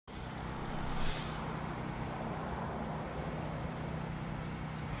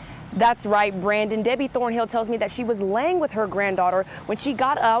That's right, Brandon. Debbie Thornhill tells me that she was laying with her granddaughter when she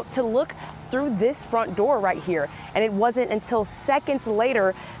got out to look through this front door right here. And it wasn't until seconds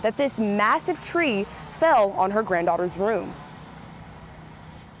later that this massive tree fell on her granddaughter's room.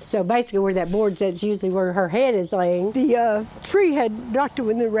 So basically where that board's at is usually where her head is laying. The tree had knocked her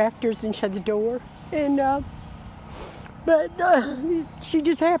in the rafters and shut the door. And but she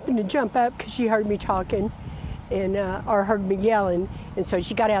just happened to jump up because she heard me talking and or heard me yelling. And so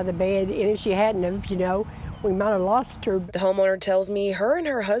she got out of the bed, and if she hadn't have, you know, we might have lost her. The homeowner tells me her and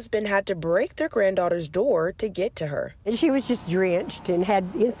her husband had to break their granddaughter's door to get to her. And she was just drenched and had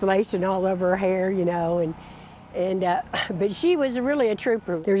insulation all over her hair, you know, but she was really a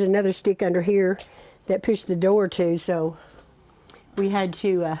trooper. There's another stick under here that pushed the door to, so we had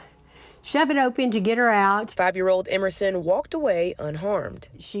to shove it open to get her out. 5-year-old Emerson walked away unharmed.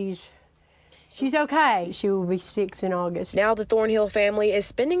 She's okay. She will be 6 in August. Now the Thornhill family is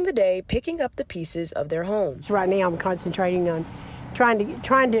spending the day picking up the pieces of their home. So right now I'm concentrating on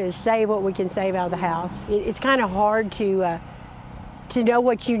trying to save what we can save out of the house. It's kind of hard to know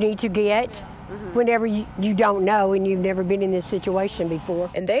what you need to get whenever you don't know and you've never been in this situation before.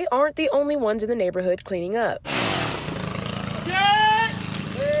 And they aren't the only ones in the neighborhood cleaning up.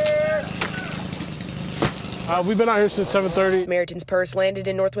 We've been out here since 7:30. Samaritan's Purse landed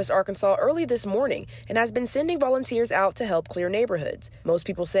in Northwest Arkansas early this morning and has been sending volunteers out to help clear neighborhoods. Most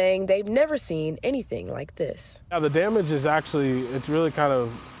people saying they've never seen anything like this. Yeah, the damage is it's really kind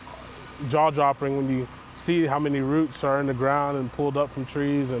of jaw-dropping when you see how many roots are in the ground and pulled up from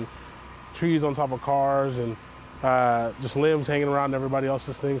trees, and trees on top of cars, and just limbs hanging around everybody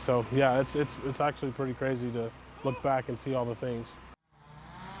else's things. So yeah, it's actually pretty crazy to look back and see all the things.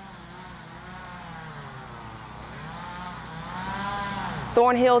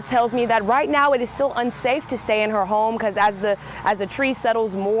 Thornhill tells me that right now it is still unsafe to stay in her home because as the tree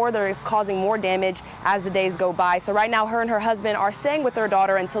settles more, there is causing more damage as the days go by. So right now her and her husband are staying with their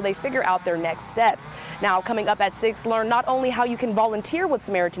daughter until they figure out their next steps. Now coming up at 6, learn not only how you can volunteer with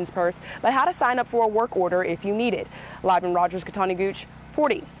Samaritan's Purse, but how to sign up for a work order if you need it. Live in Rogers, Katani Gooch,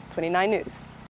 4029 News.